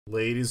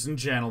Ladies and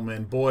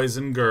gentlemen, boys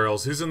and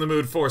girls, who's in the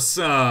mood for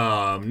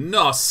some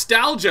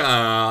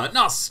nostalgia?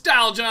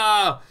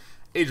 Nostalgia!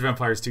 Age of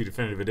Empires 2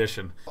 Definitive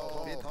Edition.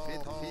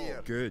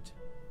 Good.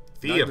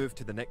 Now move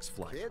to the next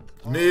flag.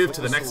 Move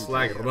to the next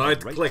flag. Right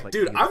click.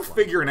 Dude, I'm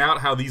figuring out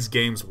how these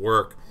games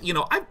work. You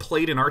know, I've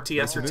played an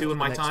RTS or two in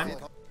my time.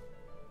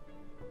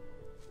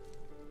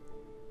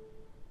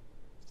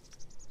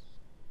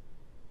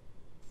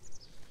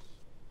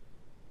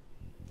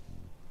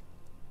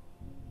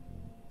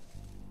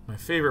 My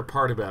favorite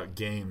part about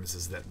games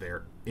is that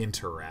they're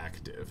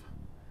interactive.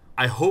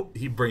 I hope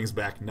he brings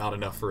back Not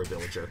Enough for a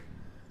Villager.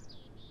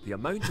 The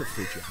amount of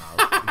food you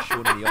have is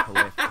shown in the upper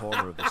left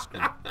corner of the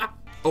screen.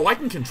 Oh, I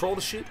can control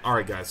the sheep?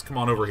 Alright guys, come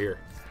on over here.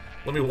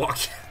 Let me walk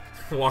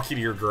you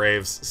to your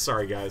graves.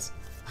 Sorry guys.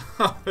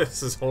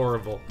 This is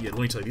horrible. Yeah, let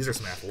me tell you, these are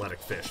some athletic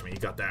fish. I mean, you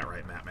got that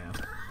right, Matt, man.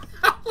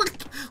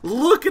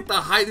 Look at the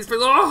height of these fish.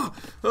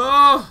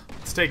 Oh!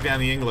 Let's take down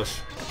the English.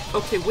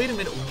 Okay, wait a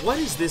minute. What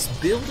is this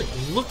building?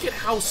 Look at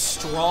how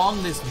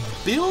strong this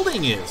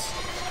building is.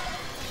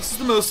 This is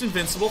the most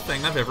invincible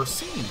thing I've ever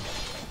seen.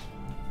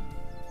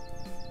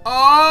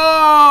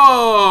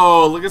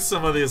 Oh! Look at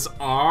some of this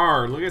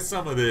art. Look at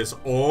some of this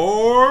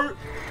art.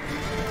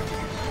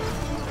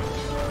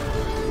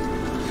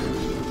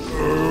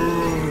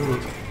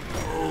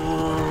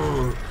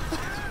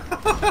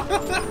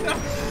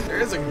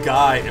 There's a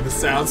guy in the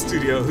sound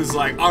studio who's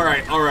like,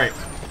 alright.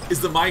 Is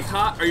the mic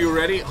hot? Are you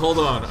ready? Hold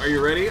on. Are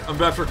you ready? I'm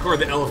about to record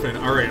the elephant.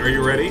 Alright, are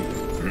you ready?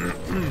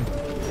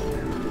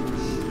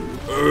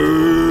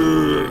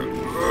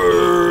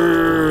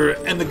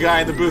 And the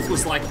guy in the booth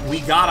was like, we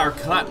got our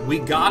cut. We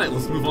got it.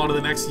 Let's move on to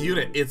the next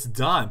unit. It's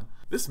done.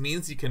 This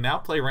means you can now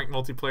play ranked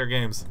multiplayer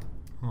games.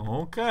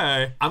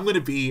 Okay. I'm going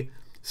to be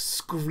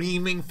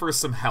screaming for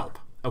some help.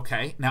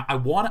 Okay? Now, I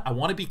want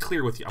to be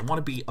clear with you. I want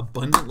to be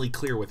abundantly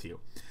clear with you.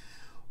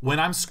 When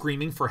I'm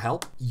screaming for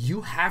help,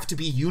 you have to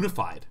be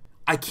unified.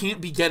 I can't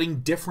be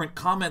getting different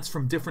comments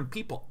from different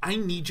people. I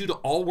need you to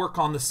all work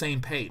on the same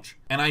page.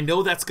 And I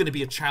know that's going to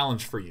be a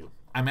challenge for you.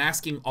 I'm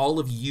asking all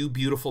of you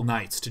beautiful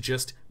knights to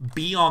just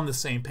be on the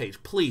same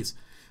page. Please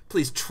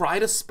try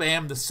to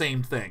spam the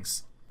same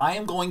things. I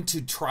am going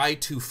to try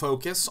to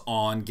focus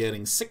on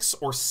getting 6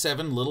 or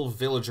 7 little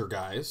villager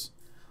guys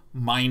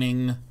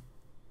mining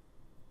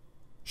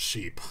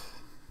sheep.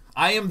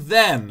 I am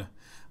then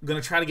going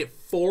to try to get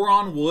 4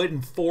 on wood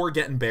and 4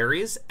 getting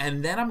berries,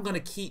 and then I'm going to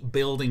keep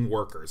building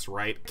workers,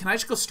 right? Can I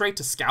just go straight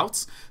to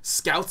scouts?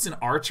 Scouts and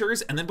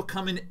archers, and then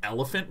become an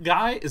elephant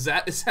guy? Is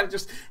that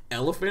just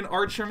elephant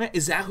archerman?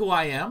 Is that who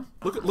I am?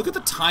 Look at the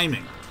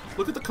timing.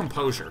 Look at the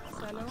composure.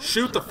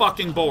 Shoot the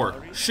fucking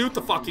boar. Shoot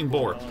the fucking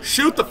boar.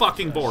 Shoot the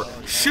fucking boar.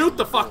 Shoot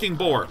the fucking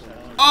boar.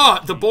 Oh,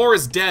 the boar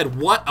is dead.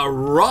 What a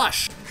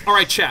rush. All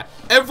right, chat.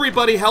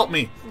 Everybody help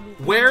me.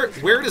 Where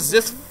does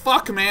this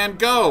fuckman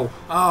go?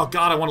 Oh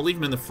god, I want to leave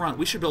him in the front.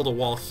 We should build a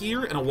wall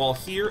here and a wall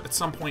here at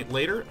some point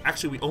later.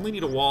 Actually, we only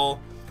need a wall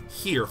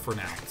here for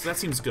now. So that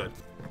seems good.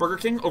 Burger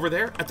King over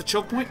there at the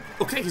choke point.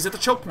 Okay, he's at the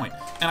choke point.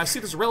 And I see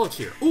there's a relic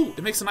here. Ooh,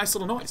 it makes a nice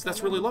little noise.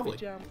 That's really lovely.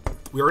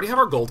 We already have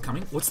our gold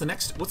coming. What's the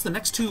next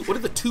two? What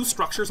are the 2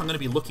 structures I'm going to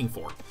be looking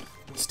for?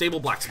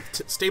 Stable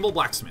blacksmith. Stable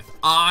blacksmith.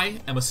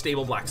 I am a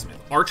stable blacksmith.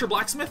 Archer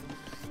blacksmith?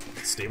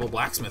 Stable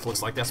blacksmith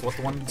looks like that's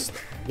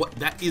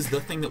that is the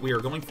thing that we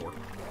are going for.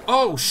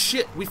 Oh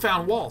shit, we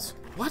found walls.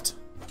 What?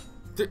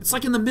 It's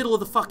like in the middle of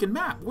the fucking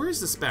map. Where is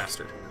this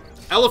bastard?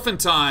 Elephant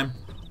time.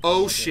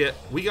 Oh shit,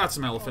 we got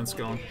some elephants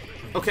going.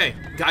 Okay,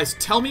 guys,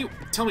 tell me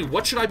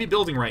what should I be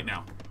building right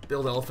now?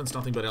 Build elephants,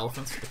 nothing but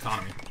elephants.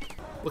 Economy.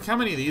 Look how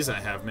many of these I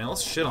have, man.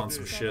 Let's shit on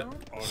some shit.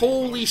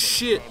 Holy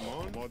shit.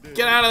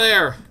 Get out of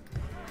there.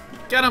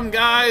 Get them,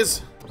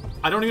 guys.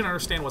 I don't even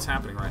understand what's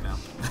happening right now.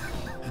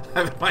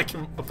 My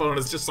opponent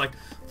is just like,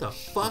 what the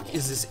fuck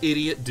is this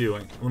idiot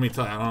doing? Let me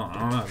tell you, I don't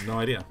know, I have no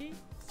idea.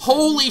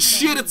 Holy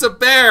shit, it's a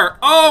bear!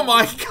 Oh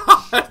my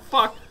god,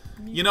 fuck.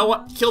 You know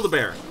what? Kill the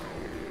bear.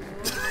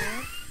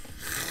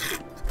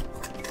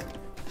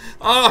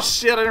 Oh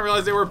shit, I didn't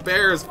realize there were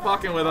bears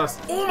fucking with us.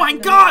 Oh my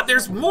god,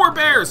 there's more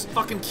bears!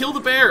 Fucking kill the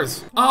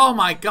bears. Oh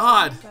my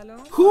god.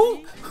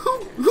 Who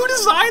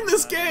designed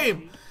this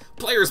game?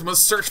 Players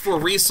must search for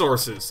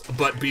resources,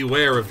 but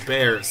beware of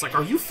bears. Like,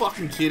 are you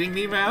fucking kidding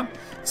me, man?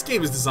 This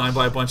game is designed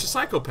by a bunch of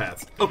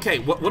psychopaths. Okay,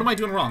 what am I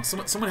doing wrong?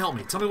 Someone help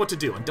me. Tell me what to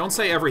do. And don't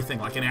say everything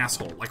like an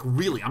asshole. Like,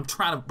 really, I'm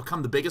trying to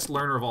become the biggest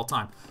learner of all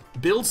time.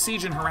 Build,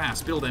 siege, and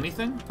harass. Build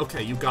anything?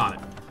 Okay, you got it.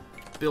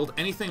 Build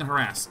anything and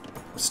harass.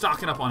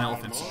 Stocking up on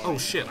elephants. Oh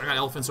shit, I got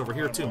elephants over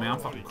here too, man. I'm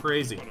fucking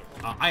crazy.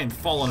 I am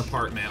falling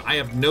apart, man. I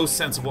have no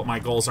sense of what my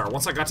goals are.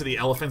 Once I got to the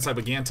elephants, I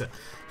began to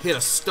hit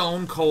a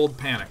stone cold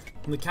panic.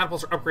 When the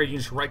catapults are upgraded, you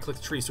just right-click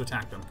the trees to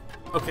attack them.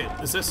 Okay,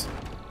 is this...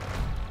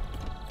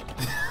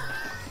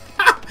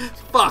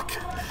 Fuck.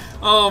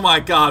 Oh my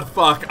god,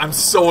 fuck. I'm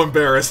so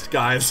embarrassed,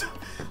 guys.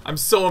 I'm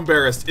so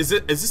embarrassed. Is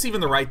this even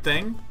the right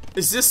thing?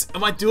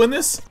 Am I doing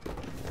this?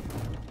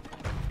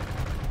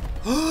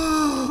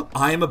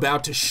 I am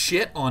about to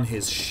shit on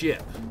his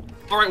shit.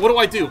 Alright, what do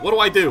I do? What do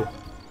I do?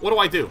 What do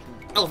I do?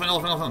 Elephant,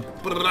 elephant,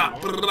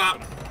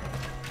 elephant.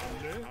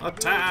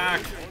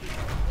 Attack!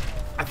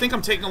 I think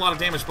I'm taking a lot of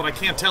damage, but I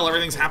can't tell.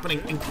 Everything's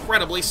happening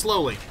incredibly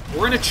slowly.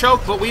 We're in a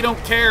choke, but we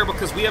don't care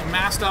because we have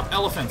masked up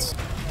elephants.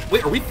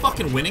 Wait, are we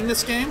fucking winning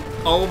this game?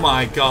 Oh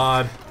my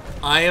god.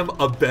 I am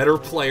a better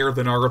player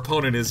than our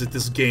opponent is at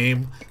this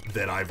game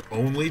that I've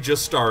only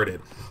just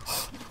started.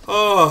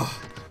 Oh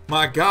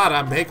my god,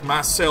 I make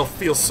myself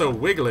feel so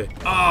wiggly.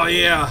 Oh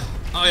yeah.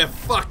 Oh yeah,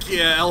 fuck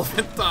yeah,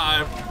 elephant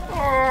time.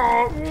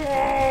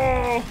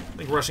 I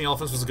think rushing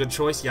elephants was a good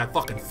choice. Yeah, I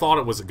fucking thought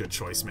it was a good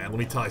choice, man. Let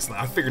me tell you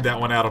something. I figured that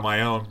one out on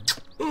my own.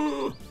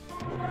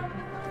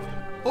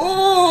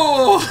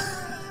 Oh!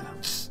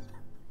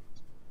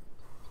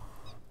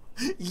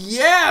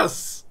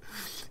 Yes!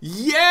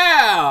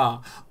 Yeah!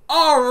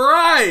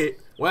 Alright!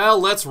 Well,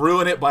 let's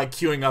ruin it by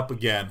queuing up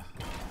again.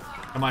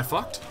 Am I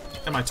fucked?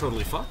 Am I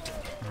totally fucked?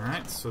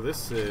 Alright, so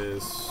this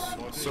is...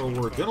 So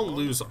we're gonna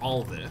lose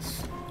all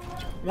this.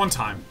 One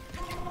time.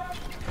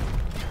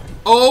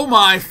 Oh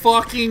my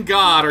fucking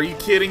god, are you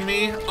kidding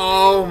me?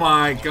 Oh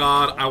my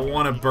god, I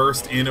want to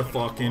burst into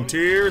fucking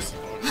tears.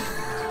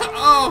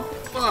 Oh,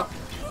 fuck.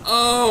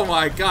 Oh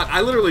my god,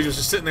 I literally was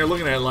just sitting there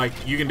looking at it like,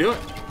 you can do it.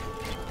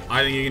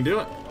 I think you can do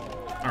it.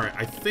 Alright,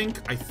 I think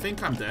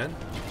I'm dead.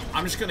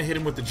 I'm just gonna hit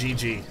him with the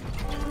GG.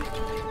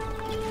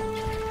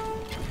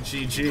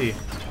 GG.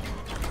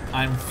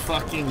 I'm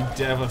fucking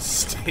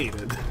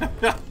devastated.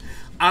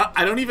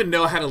 I don't even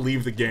know how to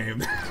leave the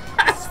game.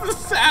 That's the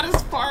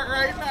saddest part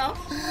right now.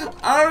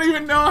 I don't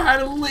even know how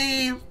to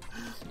leave.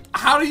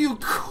 How do you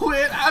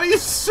quit? How do you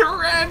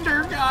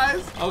surrender,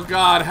 guys? Oh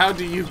god, how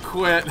do you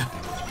quit?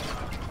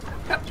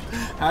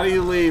 How do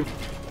you leave?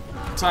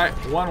 Type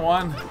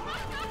 1-1.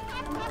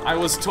 I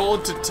was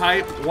told to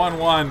type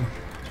 1-1.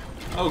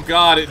 Oh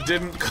god, it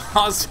didn't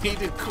cause me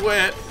to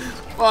quit.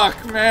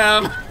 Fuck,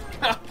 man.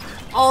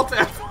 Alt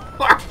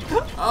F4.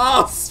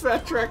 Oh,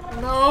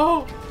 Svetrek,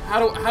 no.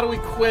 How do we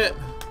quit?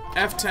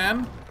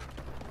 F10?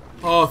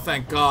 Oh,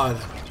 thank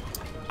god.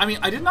 I mean,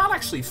 I did not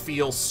actually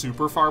feel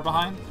super far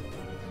behind,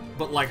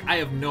 but like, I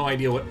have no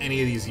idea what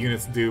any of these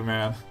units do,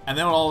 man. And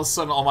then when all of a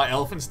sudden all my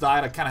elephants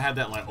died, I kind of had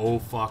that like, oh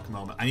fuck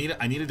moment. I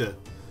needed to,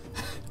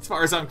 as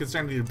far as I'm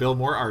concerned, I need to build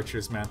more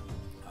archers, man.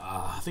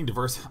 I think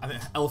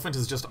elephant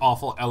is just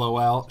awful,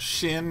 LOL.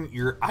 Shin,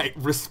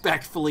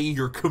 respectfully,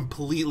 you're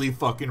completely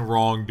fucking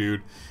wrong,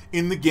 dude.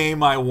 In the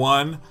game I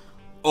won,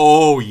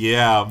 oh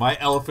yeah, my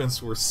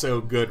elephants were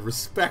so good.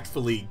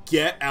 Respectfully,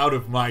 get out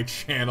of my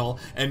channel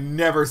and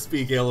never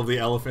speak ill of the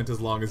elephant as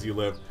long as you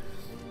live.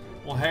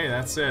 Well, hey,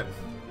 that's it.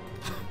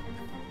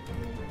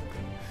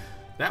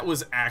 That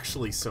was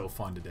actually so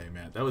fun today,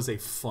 man. That was a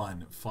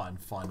fun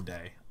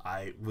day.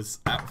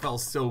 That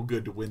felt so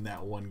good to win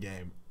that one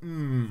game.